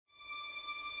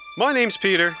My name's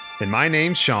Peter. And my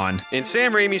name's Sean. And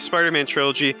Sam Raimi's Spider-Man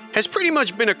trilogy has pretty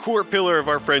much been a core pillar of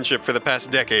our friendship for the past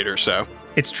decade or so.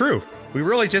 It's true. We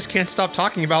really just can't stop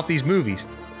talking about these movies.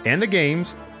 And the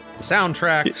games, the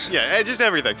soundtracks. Yeah, just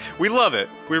everything. We love it.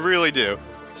 We really do.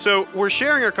 So we're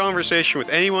sharing our conversation with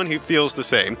anyone who feels the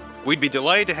same. We'd be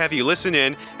delighted to have you listen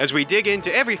in as we dig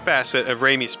into every facet of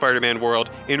Raimi's Spider-Man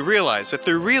world and realize that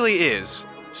there really is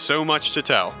so much to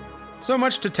tell. So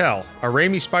Much to Tell, a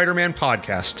Raimi Spider-Man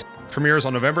podcast. Premieres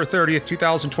on November 30th,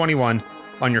 2021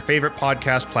 on your favorite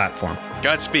podcast platform.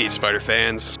 Godspeed, Spider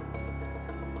fans.